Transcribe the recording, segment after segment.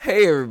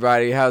Hey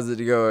everybody, how's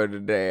it going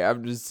today?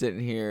 I'm just sitting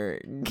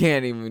here,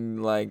 can't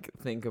even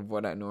think of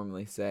what I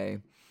normally say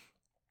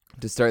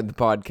to start the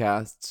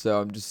podcast, so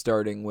I'm just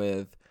starting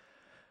with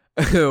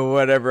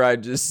whatever I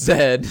just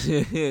said.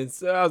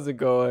 So how's it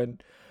going?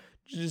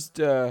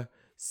 Just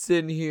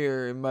sitting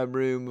here in my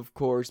room, of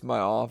course, my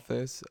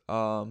office.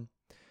 The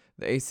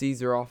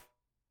ACs are off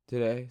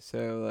today,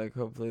 so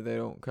hopefully they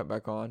don't cut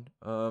back on.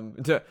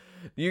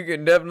 You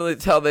can definitely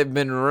tell they've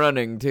been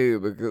running too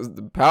because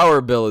the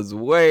power bill is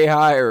way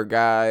higher,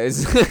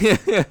 guys.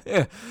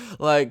 I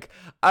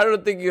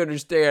don't think you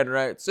understand,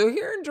 right? So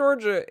here in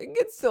Georgia, it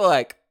gets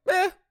to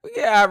we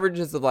get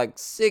averages of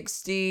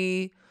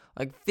 60,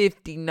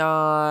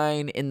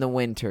 59 in the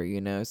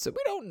winter, so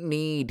we don't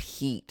need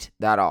heat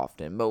that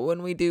often. But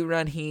when we do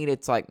run heat,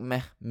 it's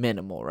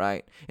minimal,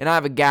 right? And I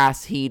have a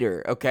gas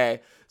heater, okay?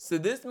 So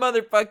this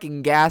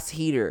motherfucking gas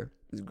heater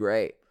is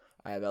great.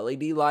 I have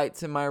LED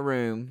lights in my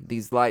room.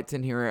 These lights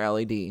in here are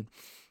LED.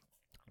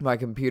 My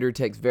computer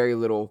takes very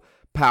little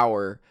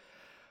power,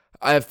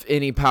 if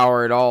any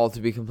power at all, to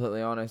be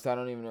completely honest. I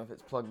don't even know if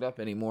it's plugged up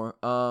anymore.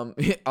 I'll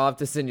have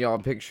to send y'all a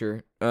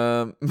picture.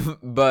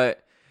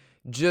 But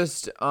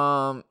just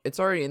it's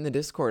already in the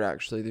Discord,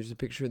 actually. There's a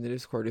picture in the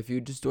Discord if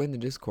you just join the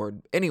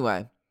Discord.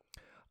 Anyway,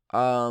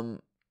 power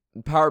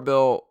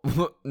bill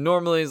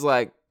normally is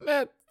 $30,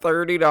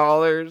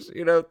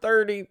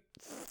 $30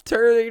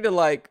 to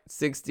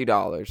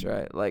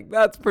 $60, right?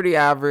 That's pretty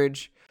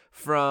average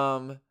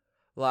from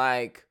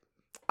I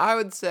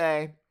would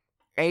say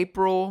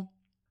April.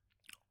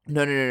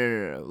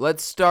 No.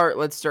 Let's start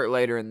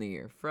later in the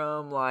year.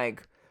 From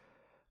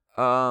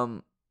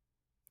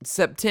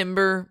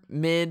September,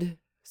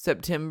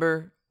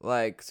 mid-September,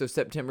 so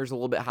September's a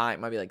little bit high.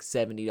 It might be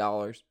 $70,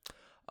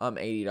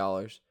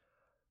 $80,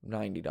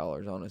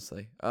 $90,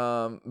 honestly.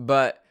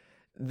 But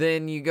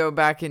then you go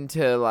back into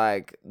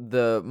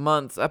the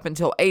months up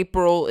until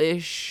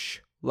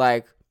April-ish,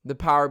 the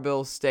power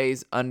bill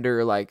stays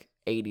under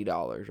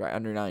 $80, right?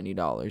 Under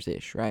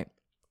 $90-ish, right?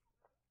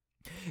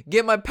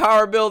 Get my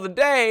power bill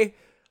today,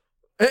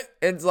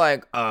 it's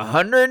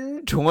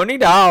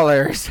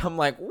 $120. I'm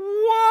like,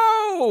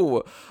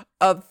 whoa,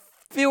 a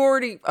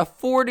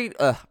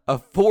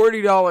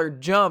 $40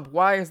 jump.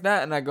 Why is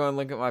that? And I go and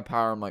look at my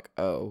power. I'm like,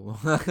 oh,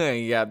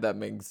 yeah, that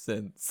makes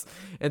sense.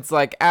 It's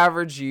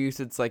average use.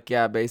 It's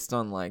based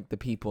on the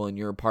people in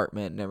your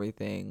apartment and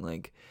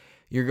everything.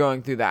 You're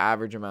going through the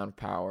average amount of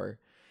power.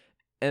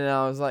 And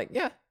I was like,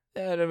 yeah.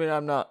 I mean,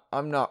 I'm not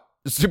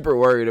super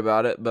worried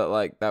about it,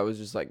 but that was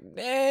just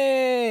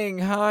dang,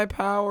 high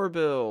power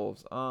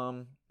bills.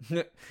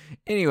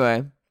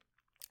 Anyway,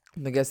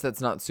 I guess that's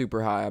not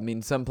super high. I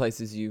mean, some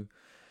places you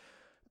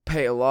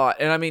pay a lot.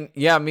 And I mean,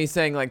 yeah, me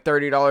saying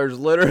 $30,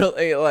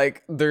 literally,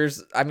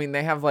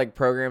 they have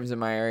programs in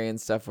my area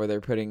and stuff where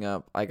they're putting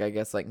up I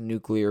guess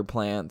nuclear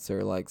plants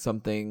or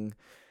something,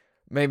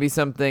 maybe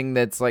something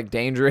that's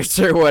dangerous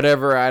or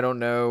whatever. I don't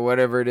know,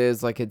 whatever it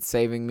is, it's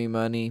saving me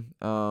money.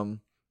 Let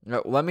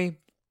me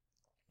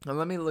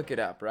look it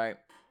up, right?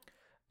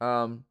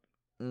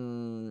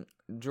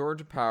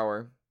 Georgia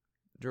Power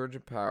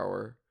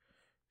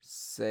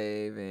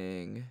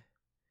saving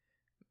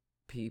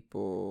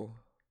people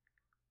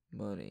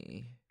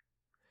money.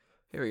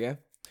 Here we go.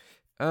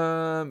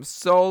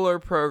 Solar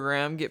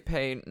program, get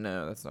paid.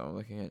 No, that's not what I'm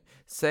looking at.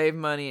 Save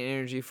money and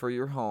energy for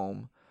your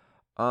home.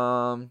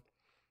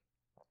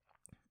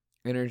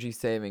 Energy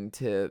saving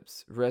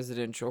tips.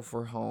 Residential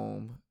for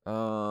home.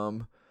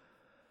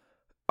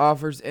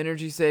 Offers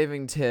energy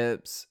saving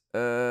tips.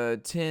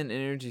 10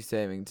 energy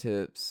saving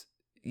tips.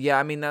 Yeah,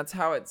 I mean, that's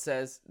how it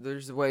says.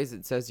 There's ways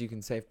it says you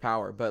can save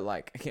power, but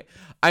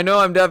I know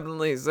I'm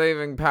definitely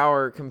saving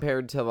power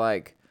compared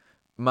to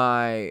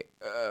my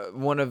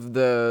one of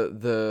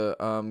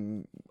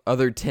the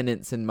other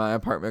tenants in my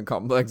apartment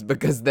complex,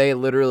 because they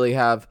literally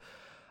have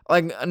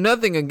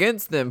nothing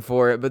against them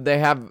for it, but they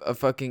have a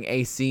fucking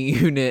AC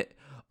unit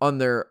on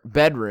their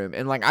bedroom.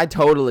 And I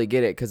totally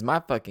get it, because my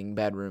fucking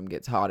bedroom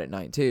gets hot at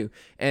night too.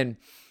 And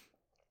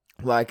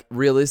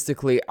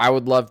realistically, I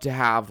would love to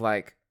have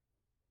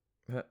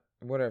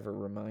whatever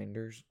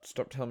reminders.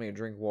 Stop telling me to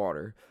drink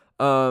water.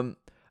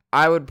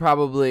 I would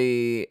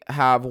probably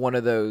have one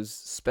of those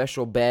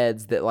special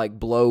beds that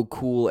blow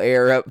cool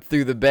air up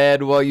through the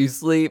bed while you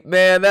sleep.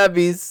 Man, that'd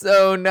be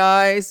so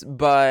nice.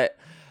 But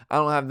I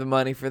don't have the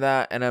money for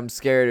that, and I'm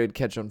scared it would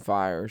catch on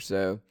fire.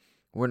 So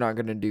we're not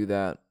gonna do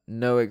that.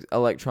 No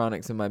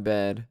electronics in my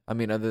bed. I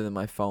mean, other than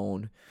my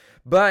phone.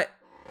 But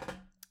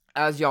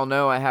as y'all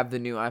know, I have the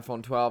new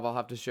iPhone 12. I'll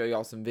have to show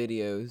y'all some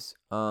videos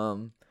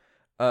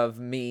of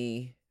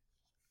me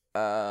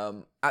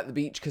at the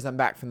beach, because I'm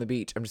back from the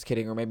beach. I'm just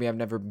kidding. Or maybe I've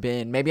never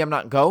been. Maybe I'm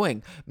not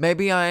going.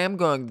 Maybe I am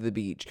going to the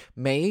beach.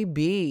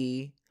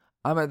 Maybe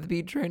I'm at the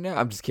beach right now.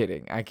 I'm just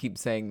kidding. I keep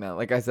saying that.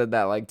 I said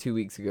that 2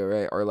 weeks ago,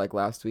 right? Or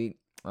last week.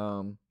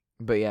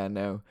 But yeah,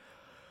 no.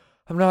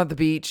 I'm not at the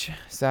beach,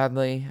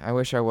 sadly. I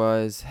wish I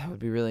was. That would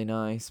be really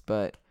nice.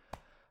 But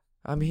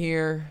I'm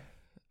here.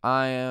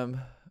 I am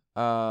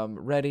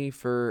ready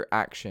for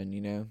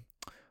action,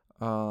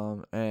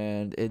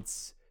 and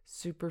it's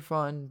super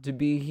fun to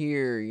be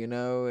here,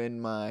 in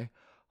my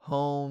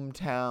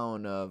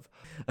hometown of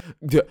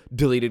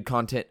deleted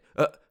content,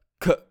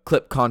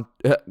 clip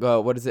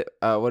what is it?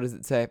 What does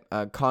it say?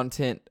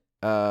 Content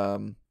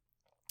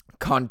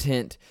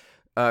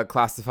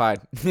classified.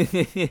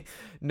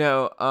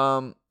 No,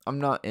 I'm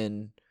not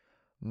in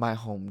my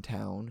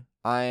hometown.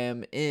 I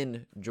am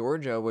in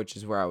Georgia, which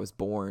is where I was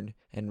born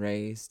and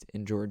raised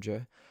in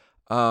Georgia.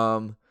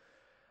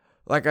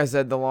 Like I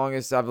said, the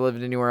longest I've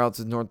lived anywhere else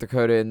is North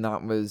Dakota, and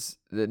that was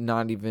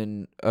not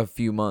even a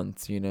few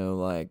months,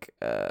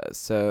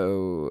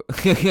 so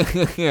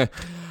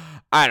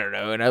I don't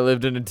know, and I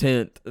lived in a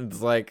tent.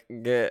 It's like,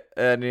 I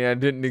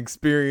didn't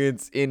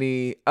experience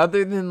any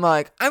other than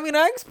I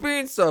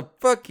experienced a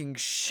fucking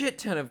shit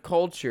ton of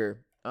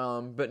culture,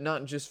 but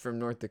not just from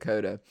North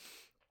Dakota.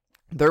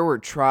 There were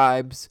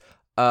tribes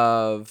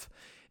of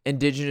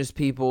indigenous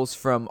peoples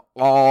from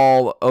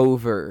all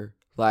over,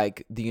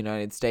 the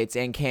United States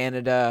and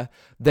Canada.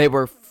 They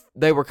were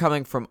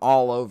coming from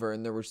all over,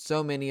 and there were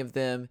so many of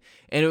them,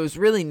 and it was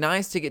really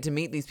nice to get to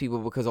meet these people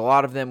because a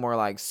lot of them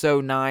were so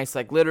nice.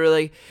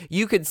 Literally,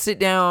 you could sit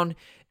down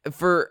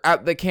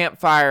at the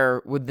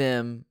campfire with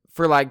them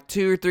for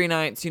 2 or 3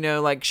 nights,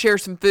 share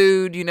some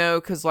food,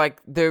 because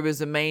there was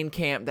a main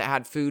camp that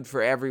had food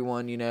for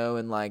everyone,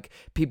 and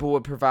people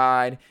would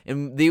provide,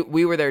 and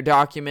we were there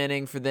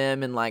documenting for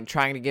them and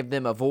trying to give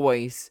them a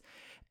voice.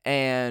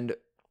 And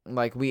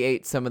we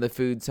ate some of the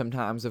food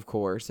sometimes, of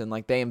course, and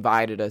they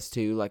invited us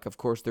to. Of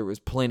course, there was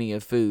plenty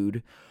of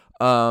food.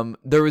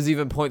 There was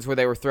even points where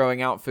they were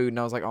throwing out food, and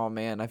I was like, oh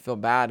man, I feel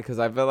bad because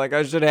I feel like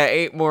I should have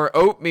ate more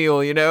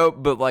oatmeal,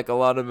 but a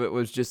lot of it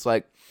was just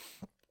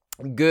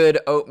good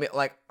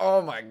oatmeal.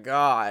 Oh my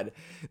god,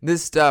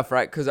 this stuff,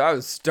 right? Because I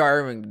was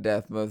starving to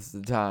death most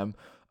of the time.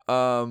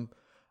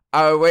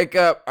 I would wake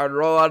up, I'd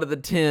roll out of the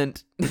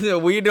tent.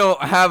 We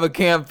don't have a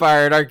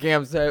campfire at our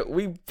campsite.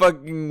 We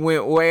fucking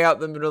went way out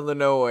the middle of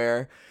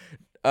nowhere,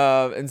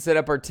 and set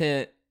up our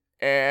tent,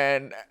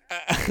 and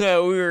we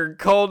were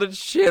cold as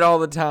shit all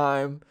the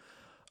time.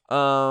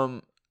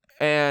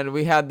 And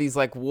we had these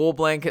wool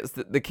blankets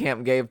that the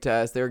camp gave to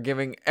us. They were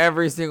giving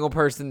every single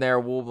person there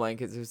wool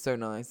blankets. It was so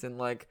nice.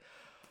 And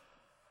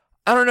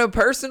I don't know,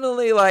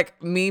 personally,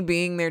 me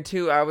being there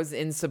too, I was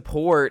in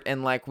support,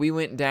 and we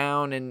went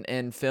down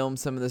and filmed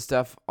some of the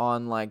stuff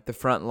on the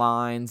front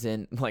lines,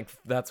 and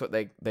that's what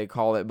they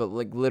call it, but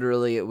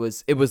literally it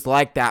was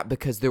like that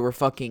because there were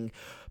fucking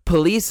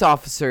police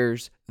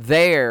officers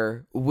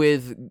there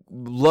with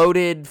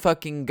loaded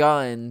fucking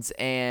guns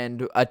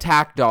and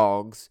attack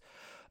dogs,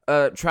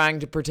 trying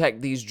to protect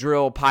these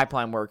drill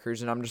pipeline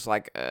workers. And I'm just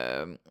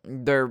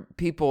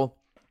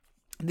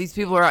these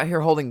people are out here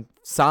holding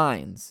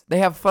signs. They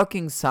have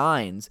fucking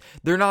signs.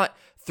 They're not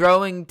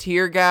throwing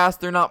tear gas.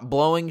 They're not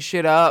blowing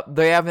shit up.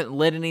 They haven't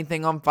lit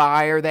anything on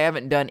fire. They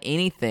haven't done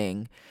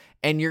anything.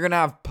 And you're going to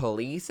have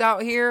police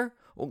out here?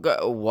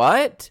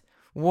 What?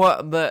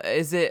 What?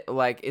 Is it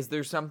is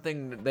there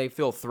something that they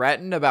feel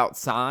threatened about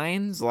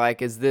signs?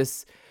 Is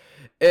this...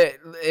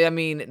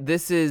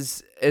 this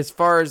is, as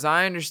far as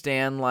I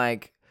understand,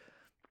 I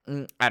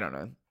don't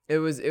know. It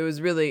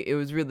was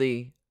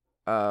really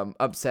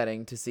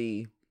upsetting to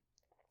see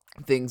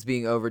things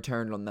being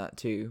overturned on that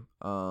too,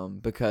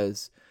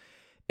 because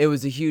it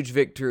was a huge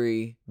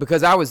victory,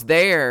 because I was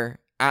there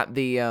at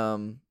the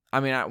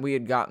we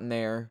had gotten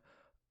there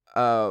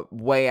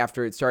way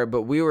after it started,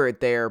 but we were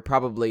there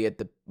probably at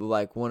the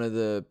one of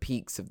the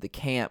peaks of the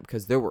camp,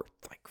 because there were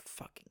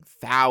fucking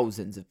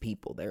thousands of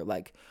people there.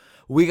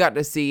 We got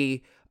to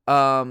see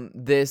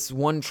this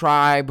one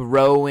tribe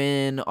row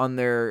in on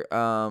their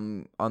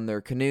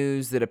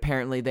canoes that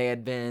apparently they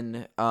had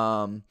been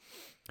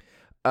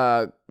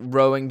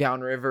rowing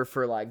downriver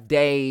for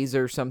days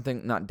or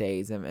something. Not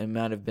days, it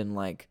might have been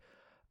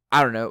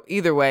I don't know.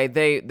 Either way,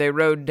 they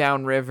rowed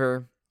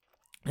downriver,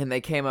 and they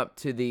came up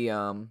to the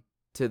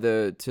to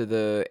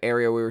the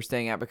area we were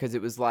staying at, because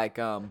it was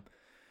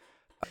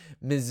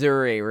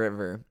Missouri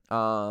River.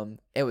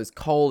 It was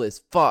cold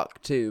as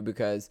fuck too,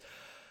 because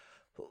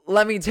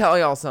let me tell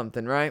y'all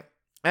something, right?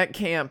 At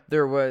camp,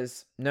 there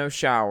was no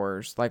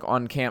showers,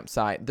 on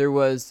campsite. There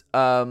was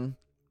a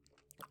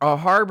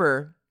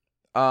harbor.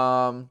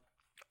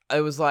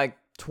 It was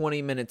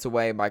 20 minutes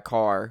away by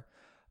car.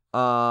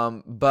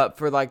 But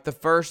for the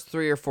first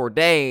 3 or 4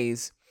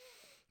 days,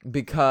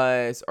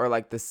 because,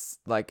 or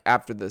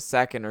after the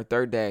second or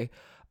third day,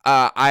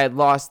 I had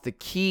lost the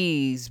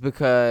keys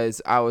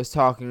because I was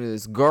talking to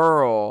this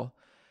girl.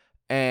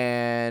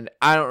 And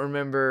I don't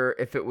remember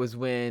if it was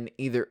when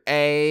either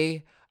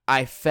A,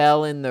 I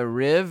fell in the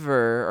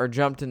river or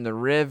jumped in the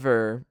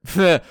river,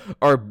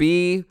 or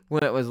B,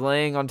 when it was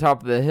laying on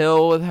top of the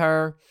hill with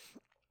her,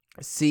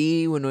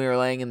 C, when we were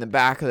laying in the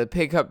back of the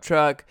pickup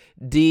truck,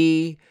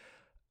 D,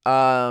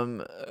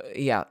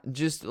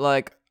 just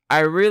I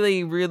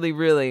really, really,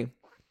 really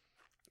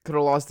could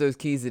have lost those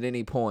keys at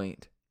any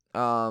point.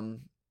 And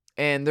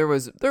there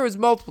was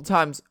multiple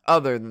times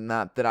other than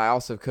that I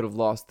also could have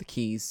lost the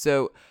keys.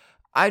 So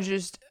I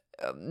just,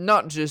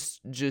 not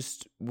just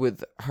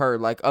with her,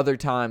 other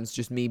times,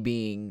 just me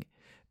being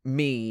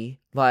me,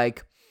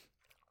 like,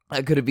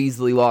 I could have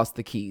easily lost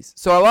the keys.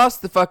 So I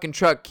lost the fucking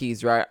truck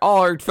keys, right? All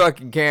our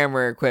fucking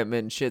camera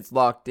equipment and shit's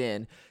locked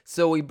in.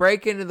 So we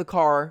break into the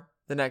car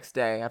the next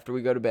day after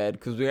we go to bed,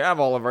 because we have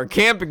all of our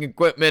camping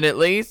equipment at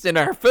least and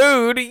our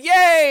food.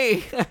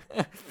 Yay!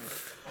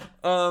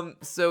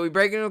 So we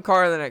break into the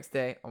car the next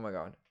day. Oh my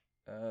god.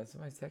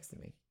 Somebody's texting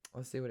me.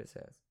 Let's see what it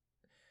says.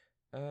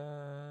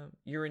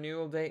 Your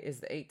renewal date is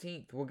the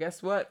 18th. Well,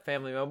 guess what,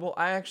 Family Mobile?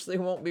 I actually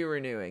won't be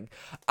renewing.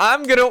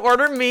 I'm gonna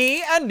order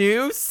me a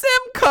new SIM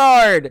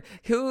card.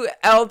 Who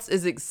else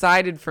is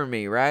excited for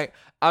me, right?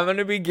 I'm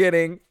gonna be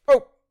getting...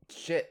 Oh,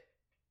 shit.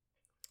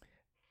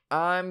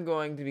 I'm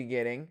going to be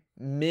getting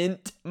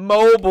Mint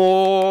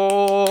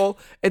Mobile.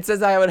 It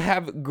says I would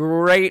have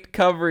great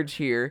coverage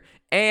here.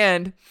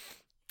 And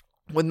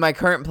with my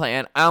current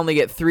plan, I only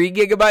get 3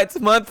 gigabytes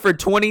a month for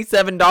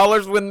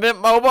 $27. With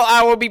Mint Mobile,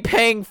 I will be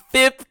paying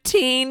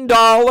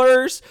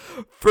 $15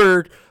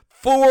 for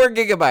 4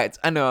 gigabytes.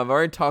 I know I've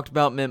already talked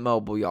about Mint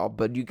Mobile, y'all,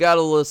 but you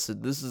gotta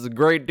listen. This is a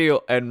great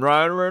deal. And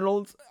Ryan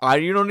Reynolds,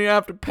 you don't even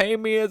have to pay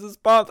me as a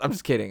sponsor. I'm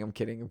just kidding. I'm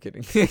kidding.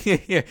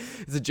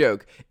 It's a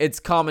joke.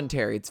 It's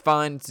commentary. It's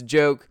fine. It's a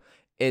joke.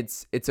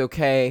 It's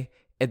okay.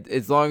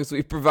 As long as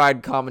we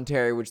provide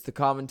commentary, which the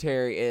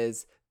commentary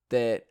is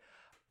that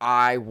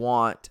I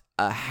want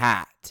a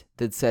hat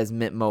that says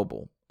Mint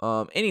Mobile.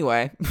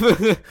 Anyway.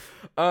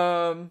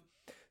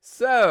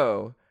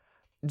 So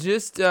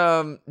just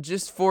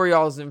for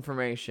y'all's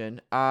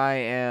information,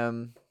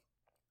 I'm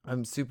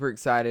super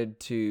excited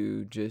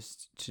to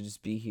just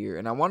be here.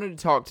 And I wanted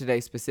to talk today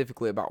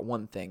specifically about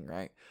one thing,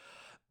 right?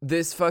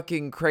 This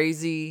fucking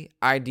crazy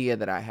idea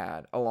that I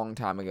had a long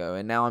time ago,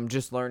 and now I'm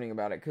just learning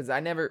about it, because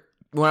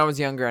when I was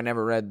younger, I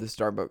never read the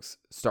Starbucks.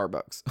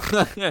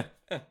 The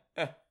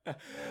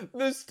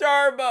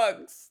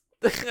Starbucks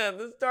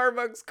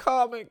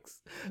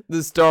comics.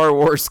 The Star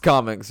Wars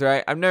comics,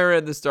 right? I've never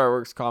read the Star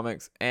Wars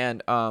comics,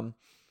 and I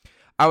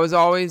was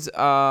always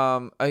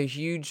a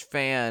huge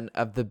fan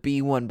of the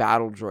B-1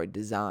 battle droid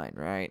design,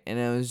 right? And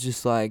it was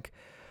just like,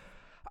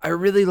 I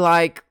really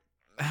like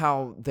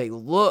how they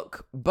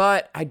look,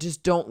 but I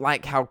just don't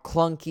like how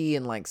clunky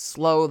and like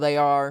slow they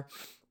are.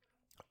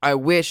 I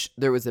wish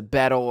there was a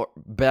better,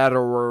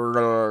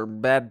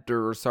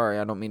 sorry,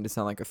 I don't mean to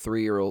sound like a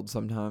 3-year-old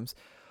sometimes,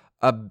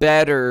 a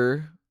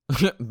better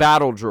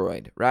battle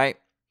droid, right?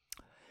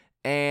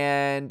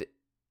 And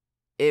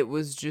it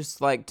was just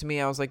like, to me,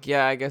 I was like,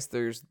 yeah, I guess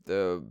there's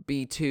the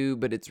B2,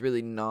 but it's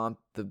really not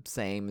the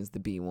same as the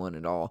B1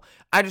 at all.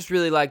 I just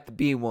really like the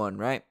B1,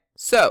 right?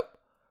 So,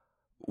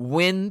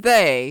 when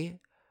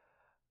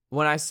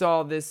I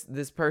saw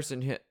this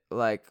person hit,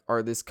 like,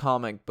 or this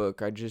comic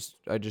book, I just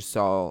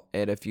saw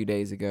it a few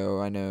days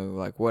ago. I know,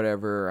 like,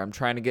 whatever. I'm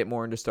trying to get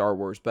more into Star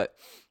Wars, but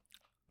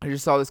I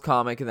just saw this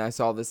comic, and I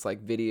saw this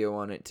like video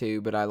on it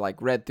too. But I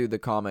like read through the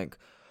comic,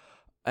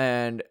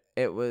 and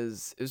it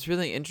was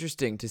really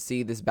interesting to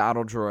see this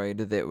battle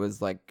droid that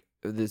was like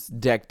this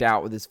decked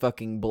out with this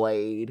fucking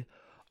blade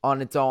on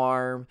its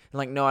arm. And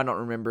like, no, I don't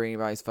remember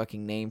anybody's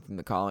fucking name from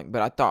the comic,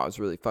 but I thought it was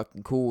really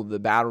fucking cool, the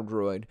battle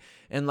droid,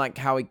 and like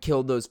how he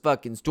killed those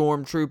fucking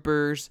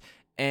stormtroopers,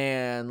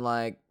 and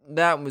like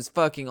that was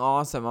fucking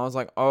awesome. I was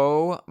like,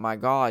 oh my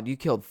god, you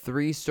killed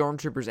 3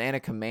 stormtroopers and a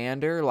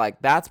commander?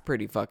 Like, that's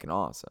pretty fucking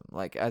awesome,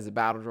 like, as a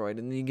battle droid.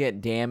 And then you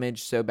get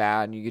damaged so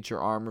bad, and you get your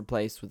arm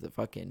replaced with a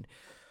fucking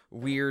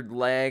weird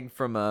leg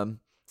from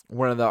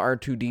one of the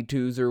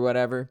R2-D2s or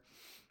whatever.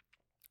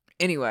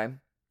 Anyway,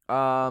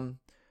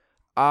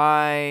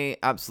 I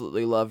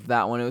absolutely loved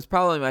that one. It was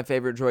probably my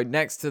favorite droid,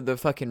 next to the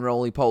fucking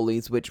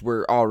roly-polies, which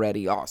were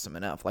already awesome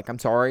enough. Like, I'm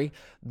sorry,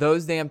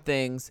 those damn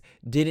things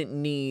didn't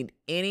need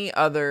any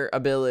other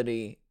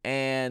ability,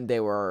 and they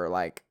were,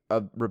 like,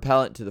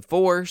 repellent to the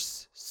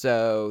Force,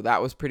 so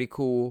that was pretty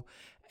cool.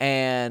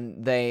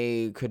 And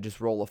they could just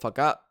roll the fuck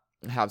up,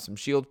 have some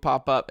shields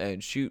pop up,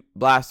 and shoot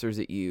blasters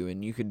at you,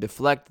 and you could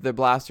deflect the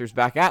blasters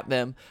back at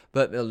them,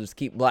 but they'll just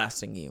keep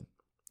blasting you.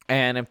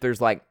 And if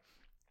there's, like,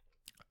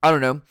 I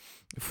don't know,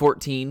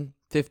 14,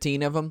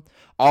 15 of them,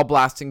 all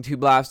blasting 2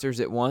 blasters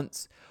at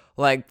once,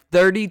 like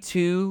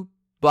 32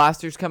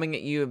 blasters coming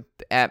at you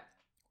at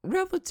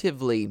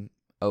relatively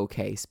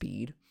okay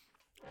speed.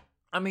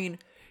 I mean,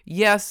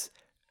 yes,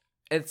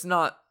 it's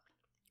not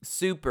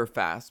super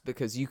fast,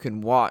 because you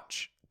can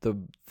watch the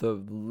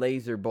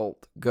laser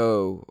bolt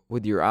go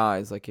with your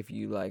eyes. Like, if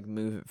you like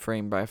move it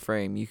frame by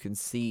frame, you can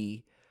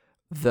see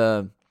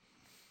the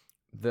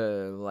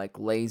like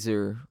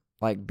laser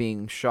like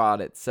being shot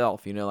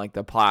itself, you know, like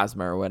the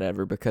plasma or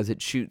whatever, because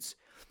it shoots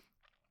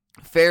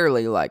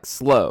fairly like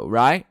slow,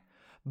 right?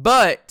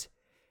 But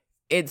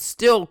it's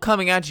still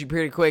coming at you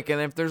pretty quick, and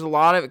if there's a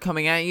lot of it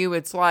coming at you,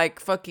 it's like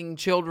fucking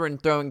children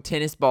throwing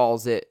tennis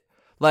balls at,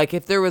 like,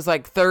 if there was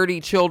like 30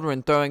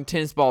 children throwing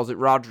tennis balls at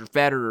Roger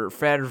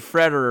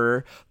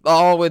Federer,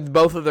 all with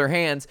both of their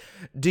hands,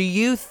 do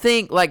you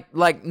think, like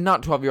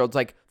not 12-year-olds,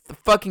 like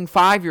fucking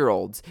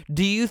 5-year-olds,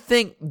 do you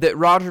think that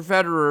Roger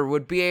Federer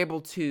would be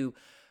able to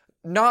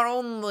not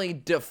only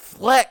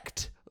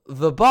deflect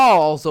the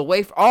balls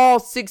away, all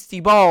 60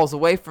 balls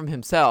away from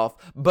himself,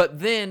 but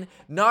then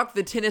knock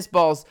the tennis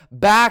balls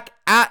back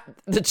at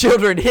the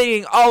children,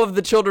 hitting all of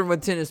the children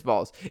with tennis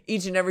balls,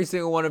 each and every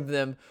single one of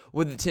them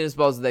with the tennis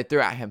balls that they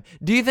threw at him.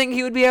 Do you think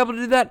he would be able to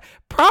do that?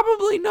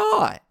 Probably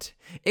not.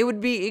 It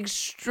would be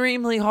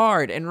extremely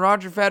hard, and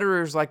Roger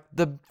Federer is like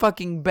the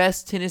fucking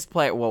best tennis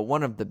player, well,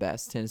 one of the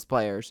best tennis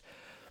players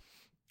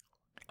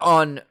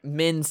on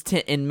men's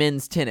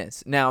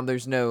tennis. Now,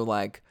 there's no,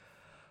 like,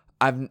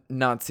 I've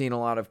not seen a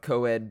lot of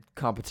co-ed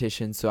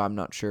competition, so I'm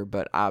not sure.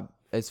 But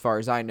as far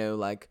as I know,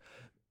 like,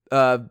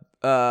 oh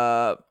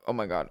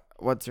my God,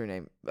 what's her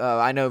name?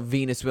 I know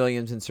Venus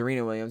Williams and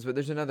Serena Williams, but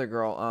there's another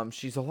girl.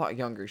 She's a lot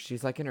younger.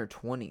 She's like in her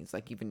 20s,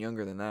 like even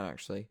younger than that,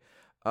 actually.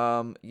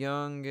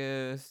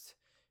 Youngest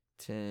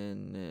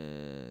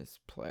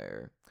tennis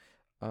player.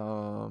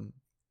 Oh,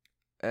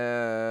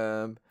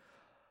 her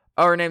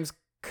name's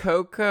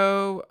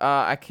Coco.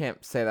 I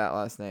can't say that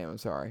last name. I'm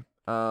sorry.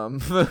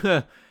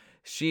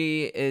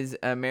 She is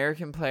an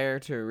American player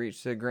to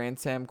reach the Grand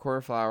Slam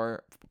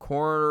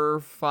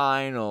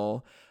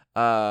quarterfinal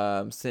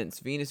since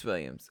Venus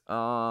Williams.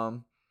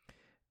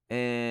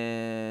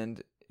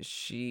 And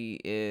she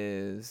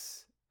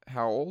is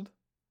how old?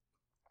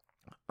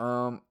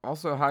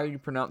 Also, how do you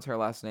pronounce her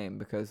last name?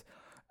 Because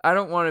I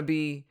don't want to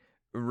be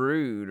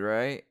rude,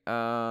 right?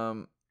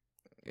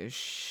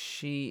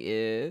 She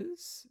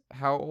is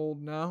how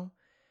old now?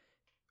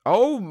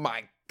 Oh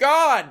my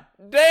God,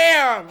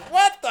 damn,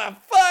 what the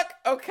fuck?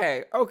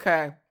 Okay. All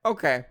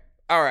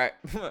right.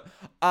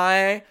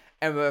 I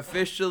am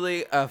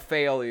officially a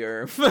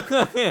failure.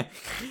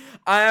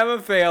 I am a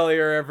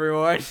failure,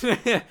 everyone.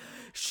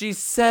 She's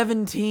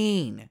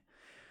 17.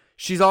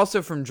 She's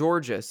also from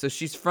Georgia, so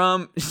she's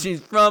from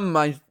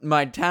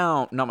my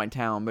town, not my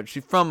town, but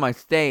she's from my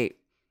state.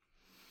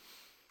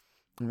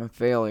 I'm a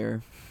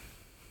failure.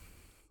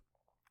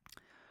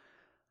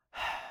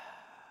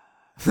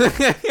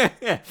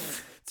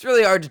 It's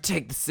really hard to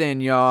take this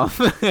in, y'all.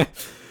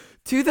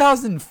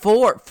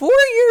 2004, 4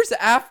 years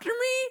after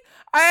me?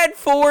 I had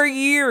 4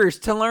 years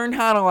to learn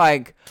how to,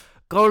 like,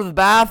 go to the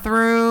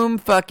bathroom,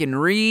 fucking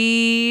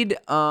read,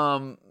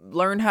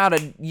 learn how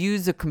to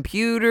use a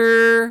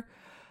computer,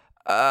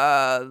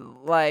 I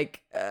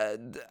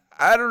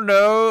don't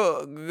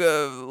know,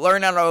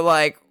 learn how to,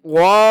 like,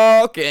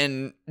 walk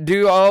and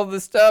do all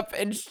the stuff,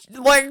 and,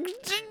 what?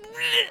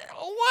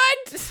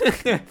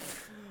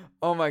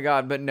 Oh my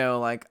God, but no,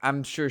 like,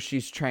 I'm sure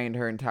she's trained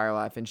her entire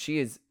life, and she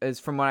is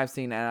from what I've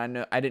seen,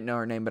 and I didn't know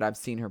her name, but I've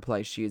seen her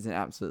play. She is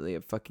absolutely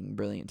a fucking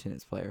brilliant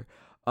tennis player.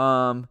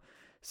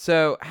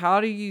 So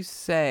how do you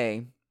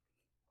say,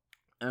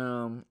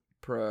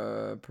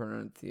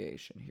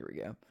 pronunciation? Here we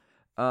go.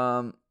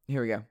 Coco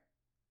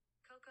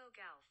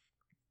Gauff.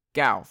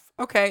 Gauff.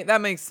 Okay, that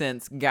makes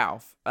sense.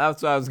 Gauff.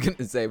 That's what I was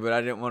gonna say, but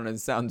I didn't want to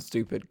sound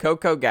stupid.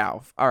 Coco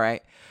Gauff. All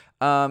right.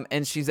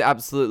 And she's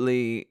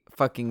absolutely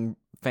fucking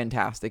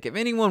fantastic. If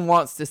anyone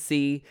wants to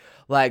see,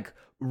 like,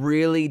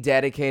 really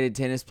dedicated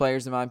tennis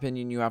players, in my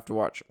opinion, you have to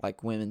watch,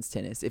 like, women's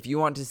tennis. If you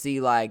want to see,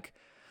 like,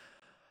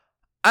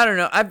 I don't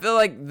know, I feel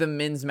like the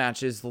men's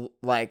matches,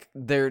 like,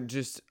 they're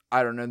just,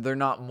 I don't know, they're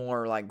not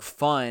more, like,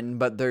 fun,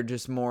 but they're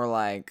just more,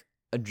 like,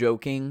 a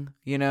joking,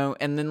 you know?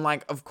 And then,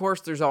 like, of course,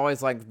 there's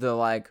always, like, the,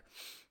 like,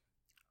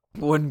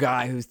 one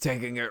guy who's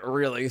taking it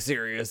really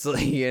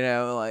seriously, you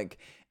know? Like,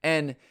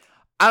 and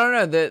I don't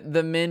know,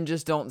 the men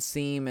just don't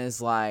seem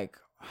as, like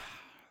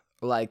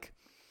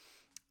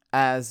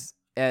as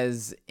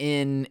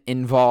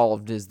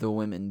involved as the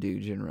women do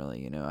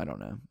generally, you know. I don't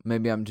know,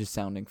 maybe I'm just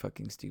sounding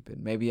fucking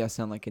stupid, maybe I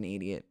sound like an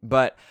idiot,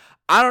 but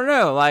I don't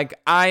know, like,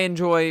 I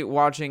enjoy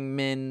watching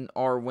men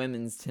or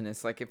women's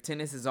tennis. Like, if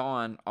tennis is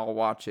on, I'll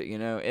watch it, you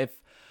know.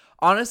 If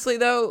honestly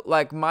though,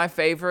 like, my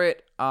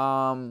favorite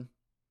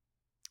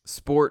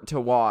sport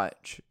to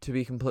watch, to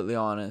be completely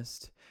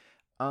honest,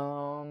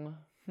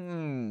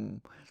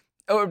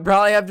 it would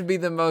probably have to be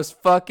the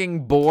most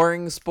fucking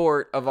boring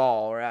sport of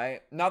all,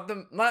 right? Not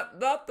the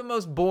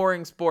most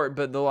boring sport,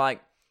 but the,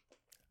 like,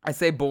 I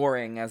say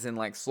boring as in,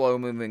 like, slow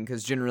moving,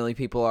 because generally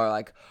people are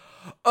like,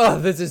 oh,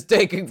 this is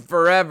taking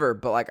forever.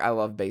 But, like, I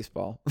love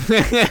baseball.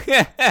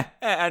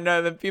 I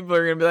know that people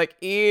are gonna be like,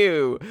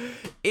 ew,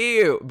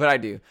 but I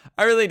do.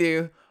 I really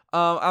do.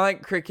 I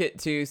like cricket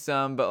too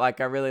some, but, like,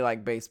 I really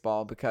like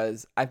baseball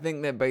because I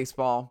think that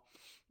baseball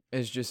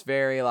is just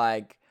very,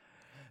 like,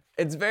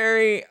 it's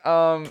very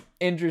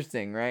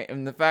interesting, right?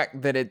 And the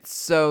fact that it's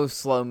so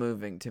slow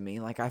moving to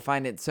me, like, I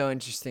find it so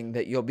interesting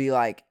that you'll be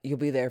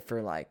there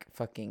for, like,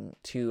 fucking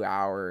 2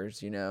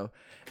 hours, you know,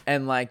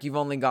 and, like, you've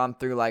only gone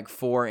through, like,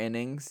 4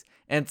 innings,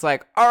 and it's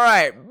like, all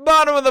right,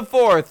 bottom of the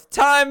 4th,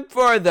 time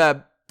for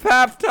the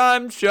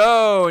halftime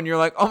show, and you're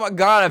like, oh my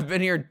God, I've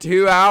been here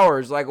 2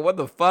 hours, like, what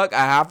the fuck, a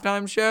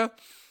halftime show?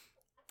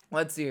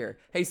 Let's see here.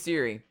 Hey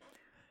Siri,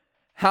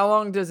 how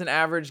long does an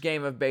average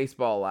game of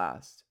baseball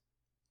last?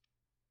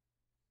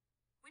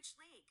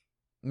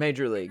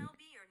 Major League.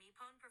 MLB or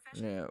Nippon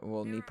Professional? Yeah,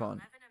 well, There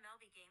Nippon. are 11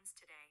 MLB games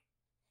today.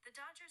 The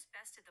Dodgers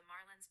bested the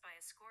Marlins by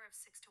a score of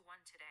 6-1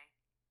 today.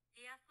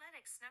 The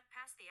Athletics snuck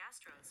past the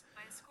Astros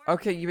by a score.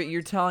 Okay, but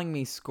you're telling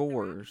me The scores.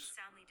 Rockies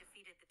soundly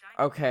defeated the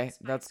Diamondbacks Okay, by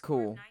a that's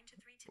score of cool.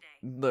 9-3 today.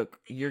 Look,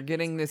 The you're Yankees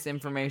getting were this defeated by the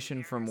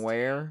information from Mariners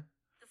where? today.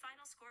 The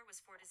final score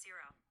was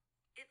 4-0.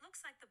 It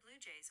looks like the Blue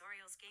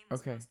Jays-Orioles game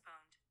was Okay.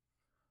 postponed.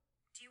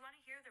 Do you want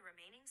to hear the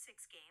remaining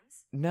 6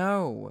 games?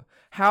 No.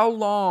 How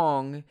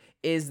long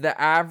is the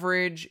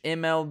average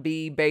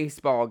MLB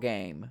baseball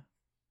game?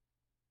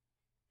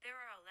 There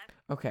are 11.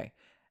 Okay.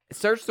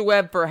 Search the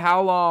web for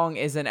how long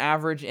is an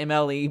average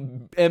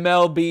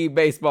MLB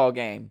baseball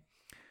game.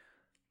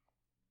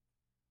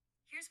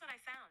 Here's what I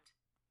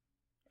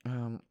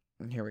found.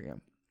 Here we go.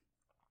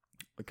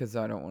 Because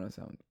I don't want to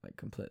sound like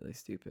completely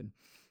stupid.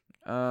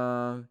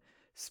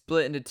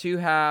 Split into 2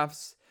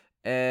 halves.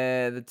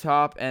 The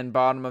top and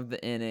bottom of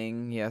the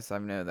inning. Yes, I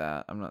know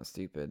that. I'm not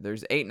stupid.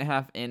 There's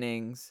 8.5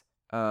 innings.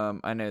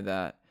 I know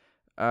that.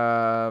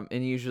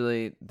 And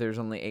usually there's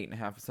only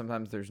 8.5.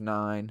 Sometimes there's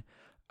 9.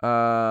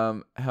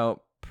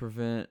 Help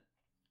prevent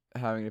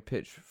having to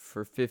pitch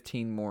for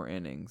 15 more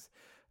innings.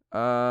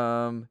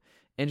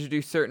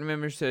 Introduce certain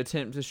members to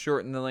attempt to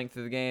shorten the length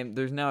of the game.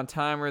 There's now a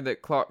timer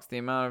that clocks the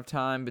amount of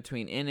time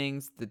between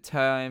innings, the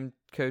time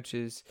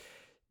coaches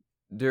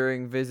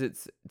during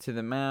visits to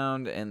the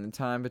mound, and the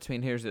time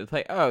between hitters at the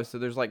plate. Oh, so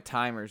there's like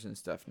timers and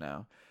stuff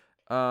now.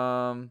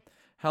 How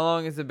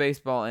long is a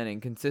baseball inning?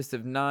 Consists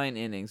of 9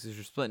 innings. These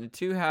are split into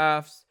 2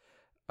 halves.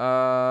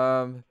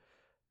 Blah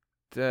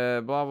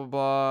blah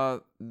blah.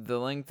 The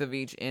length of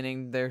each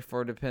inning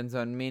therefore depends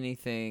on many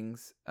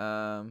things.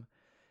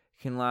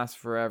 Can last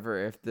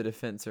forever if the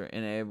defense are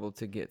unable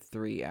to get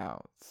 3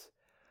 outs.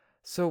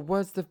 So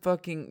what is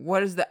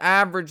the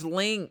average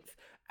length?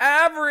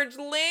 Average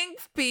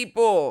length,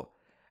 people.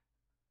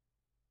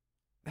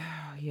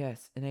 Oh,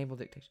 yes, enable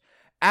dictation.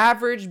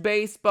 Average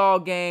baseball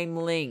game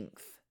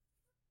length.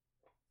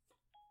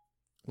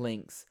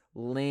 Length.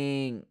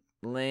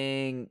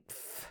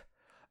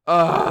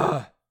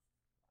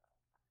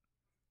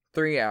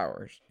 3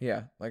 hours.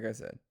 Yeah, like I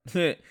said.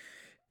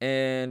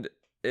 And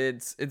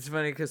it's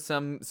funny because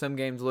some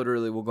games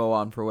literally will go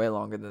on for way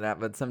longer than that,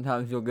 but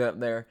sometimes you'll get up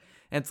there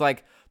and it's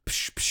like,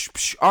 psh, psh,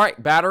 psh, all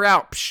right, batter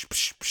out. Psh,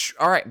 psh, psh,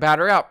 all right,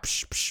 batter out.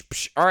 Psh, psh,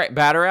 psh, all right,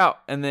 batter out.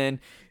 And then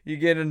you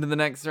get into the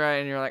next round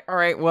and you're like, all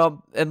right,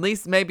 well, at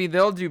least maybe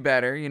they'll do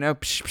better, you know.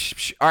 Psh, psh,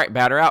 psh, all right,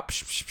 batter out.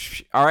 Psh, psh,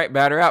 psh, all right,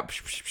 batter out.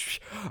 Psh, psh, psh,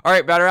 all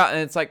right, batter out. And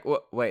it's like,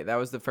 wait, that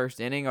was the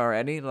first inning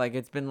already? Like,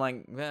 it's been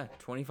like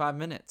 25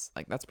 minutes.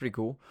 Like, that's pretty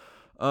cool.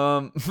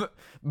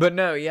 But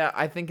no, yeah,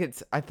 I think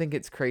it's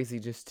crazy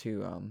just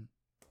to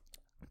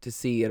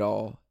see it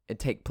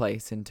take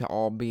place and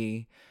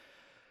to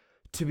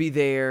be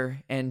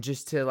there and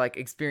just to like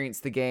experience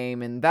the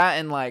game and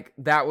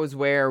that was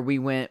where we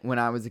went when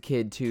I was a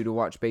kid too, to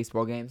watch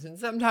baseball games. And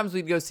sometimes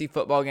we'd go see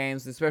football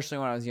games, especially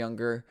when I was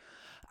younger.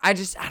 I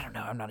don't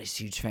know, I'm not a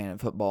huge fan of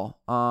football.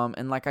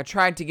 And like I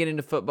tried to get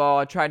into football,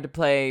 I tried to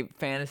play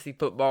fantasy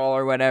football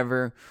or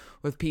whatever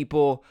with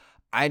people.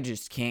 I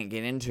just can't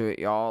get into it,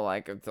 y'all.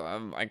 Like,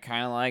 I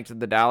kind of liked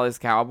the Dallas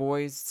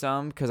Cowboys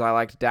some because I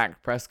liked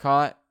Dak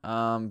Prescott.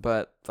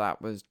 But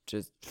that was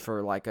just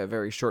for like a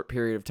very short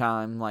period of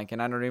time. Like,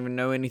 and I don't even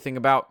know anything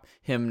about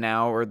him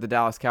now or the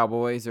Dallas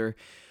Cowboys, or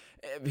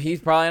he's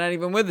probably not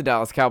even with the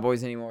Dallas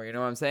Cowboys anymore. You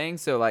know what I'm saying?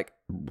 So like,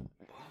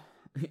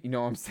 you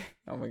know what I'm saying?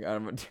 Oh my God,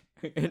 I'm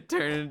gonna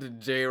turn into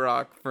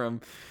J-Rock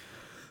from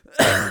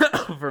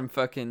from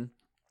fucking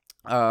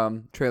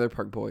Trailer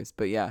Park Boys.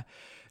 But yeah.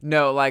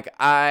 No, like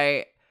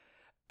I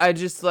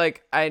just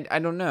like I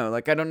don't know.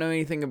 Like I don't know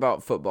anything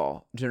about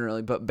football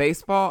generally, but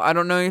baseball, I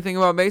don't know anything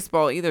about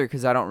baseball either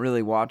because I don't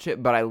really watch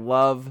it, but I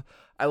love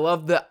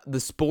the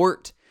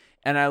sport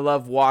and I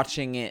love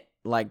watching it.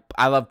 Like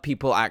I love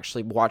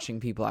watching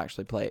people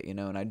actually play it, you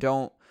know, and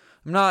I'm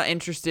not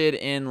interested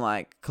in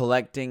like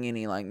collecting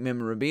any like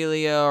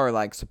memorabilia or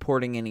like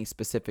supporting any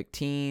specific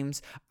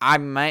teams. I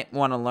might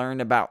want to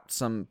learn about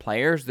some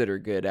players that are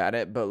good at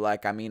it, but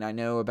like I mean, I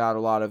know about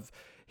a lot of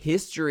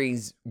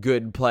history's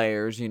good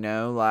players, you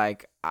know,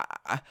 like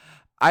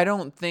I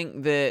don't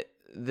think that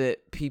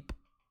people,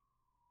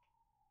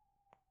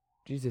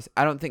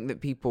 I don't think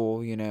that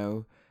people, you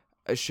know,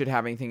 should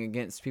have anything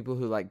against people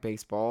who like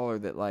baseball or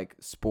that like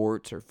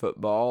sports or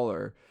football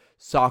or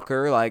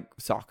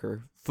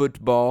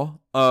football,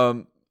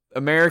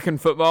 American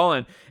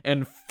football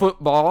and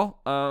football.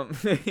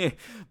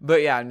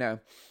 But yeah, no,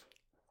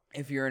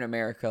 if you're in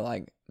America,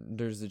 like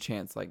there's a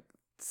chance like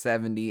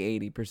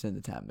 70-80% of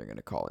the time they're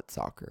gonna call it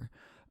soccer.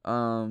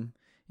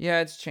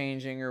 Yeah, it's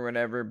changing or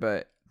whatever,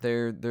 but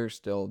there's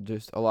still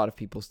just a lot of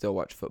people still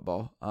watch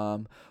football.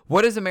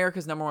 What is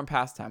America's number one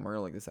pastime? We're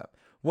gonna look this up.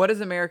 What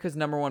is America's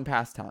number one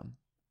pastime?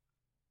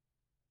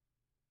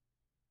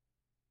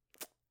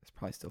 It's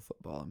probably still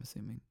football, I'm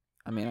assuming.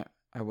 I mean,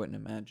 I wouldn't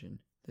imagine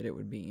that it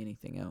would be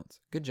anything else.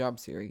 Good job,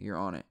 Siri. You're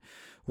on it.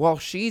 While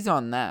she's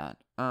on that,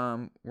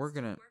 we're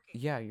gonna.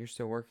 Yeah, you're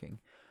still working.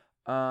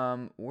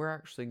 We're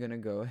actually gonna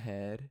go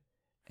ahead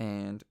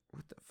and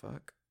what the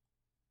fuck?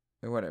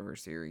 Whatever,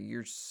 Siri.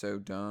 You're so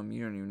dumb.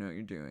 You don't even know what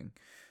you're doing.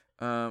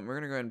 We're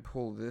gonna go ahead and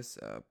pull this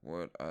up.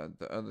 What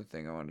the other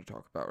thing I wanted to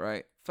talk about,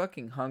 right?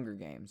 Fucking Hunger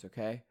Games,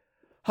 okay?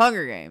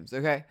 Hunger Games,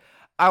 okay?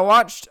 I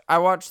watched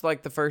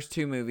like the first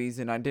 2 movies,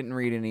 and I didn't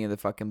read any of the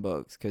fucking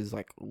books because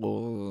like,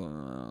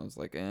 whoa, I was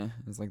like,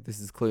 it's like this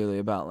is clearly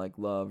about like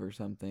love or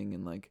something,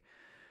 and like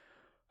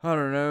I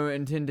don't know,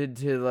 intended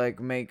to like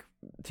make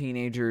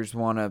teenagers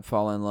want to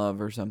fall in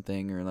love or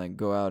something, or like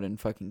go out and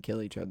fucking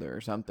kill each other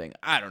or something.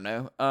 I don't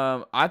know.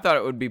 I thought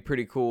it would be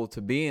pretty cool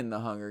to be in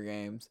the Hunger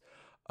Games.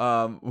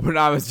 When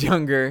I was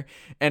younger,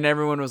 and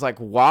everyone was like,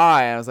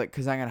 why? I was like,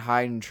 because I can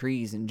hide in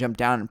trees and jump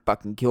down and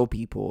fucking kill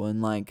people,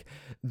 and like,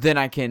 then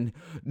I can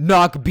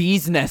knock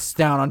bees' nests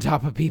down on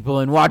top of people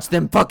and watch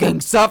them fucking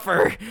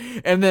suffer,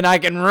 and then I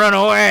can run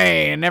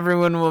away, and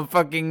everyone will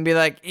fucking be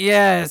like,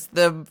 yes,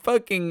 the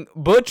fucking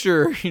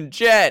butcher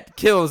jet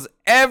kills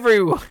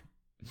everyone.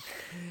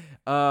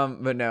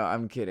 But no,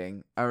 I'm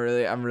kidding. I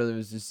really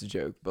was just a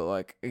joke, but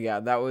like, yeah,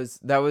 that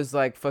was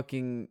like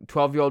fucking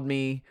 12-year-old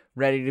me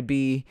ready to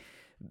be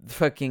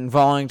fucking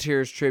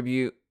volunteers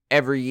tribute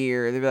every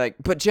year. They'd be like,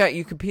 but Jet,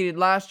 you competed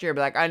last year. I'd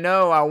be like, I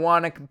know, I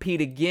want to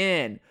compete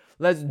again.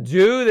 Let's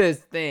do this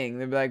thing.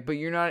 They'd be like, but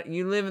you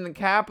live in the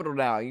capital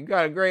now. You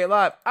got a great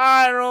life.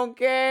 I don't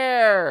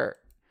care.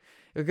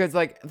 Because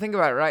like, think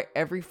about it, right?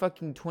 Every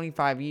fucking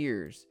 25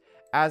 years,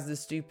 as the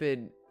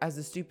stupid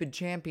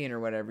champion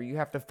or whatever, you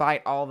have to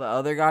fight all the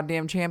other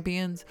goddamn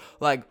champions.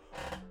 Like,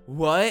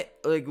 what?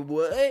 Like,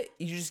 what?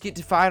 You just get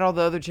to fight all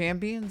the other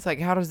champions? Like,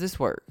 how does this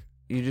work?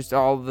 You just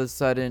all of a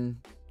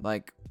sudden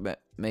like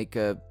make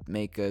a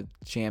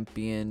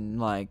champion,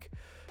 like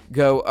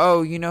go,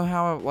 oh, you know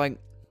how like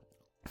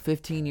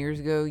 15 years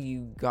ago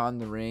you got in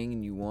the ring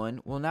and you won?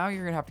 Well, now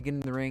you're gonna have to get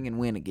in the ring and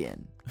win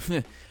again.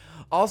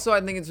 Also,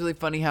 I think it's really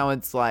funny how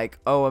it's like,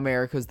 oh,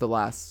 America's the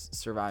last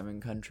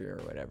surviving country or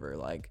whatever.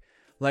 Like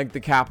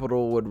the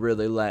Capitol would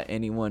really let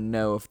anyone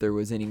know if there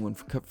was anyone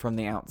from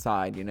the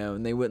outside, you know,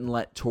 and they wouldn't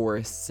let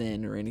tourists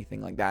in or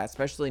anything like that,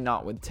 especially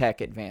not with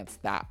tech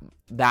advanced that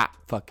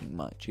fucking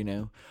much, you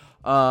know.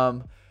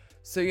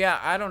 So yeah,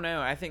 I don't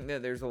know. I think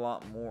that there's a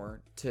lot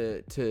more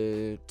to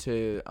the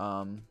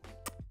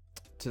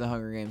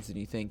Hunger Games than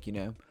you think, you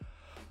know.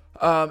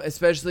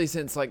 Especially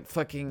since like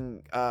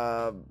fucking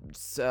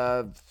what's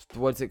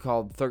it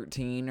called,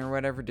 13 or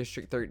whatever,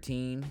 District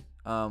 13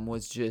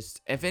 was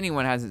just, if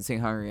anyone hasn't seen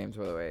Hunger Games,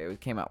 by the way, it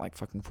came out like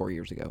fucking 4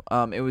 years ago.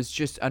 It was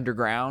just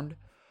underground.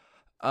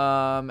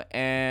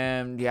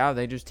 And yeah,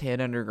 they just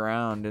hid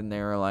underground, and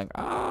they were like,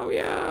 oh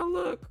yeah,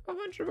 look, a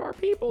bunch of our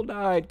people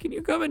died. Can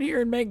you come in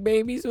here and make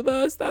babies with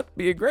us? That'd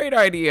be a great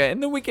idea.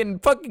 And then we can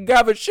fucking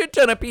have a shit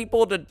ton of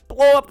people to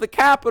blow up the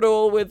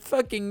Capitol with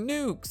fucking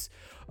nukes.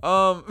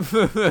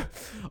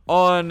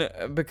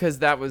 Because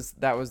that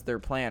was their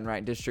plan,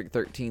 right? District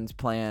 13's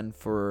plan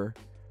for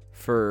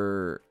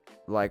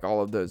like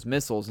all of those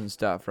missiles and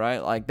stuff, right?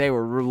 Like they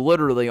were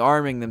literally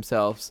arming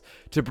themselves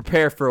to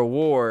prepare for a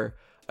war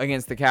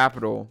against the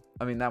Capitol.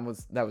 I mean, that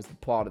was the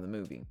plot of the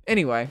movie.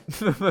 Anyway,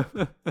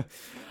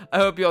 I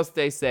hope y'all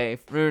stay safe.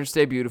 Remember to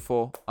stay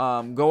beautiful.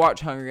 Go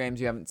watch Hunger Games.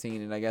 You haven't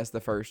seen it. I guess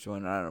the first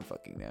one. I don't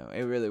fucking know.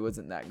 It really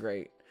wasn't that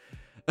great.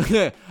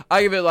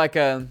 I give it like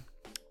a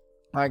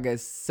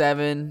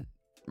 7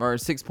 or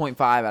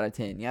 6.5 out of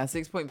 10. Yeah,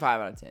 6.5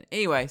 out of 10.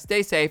 Anyway,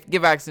 stay safe.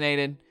 Get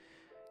vaccinated.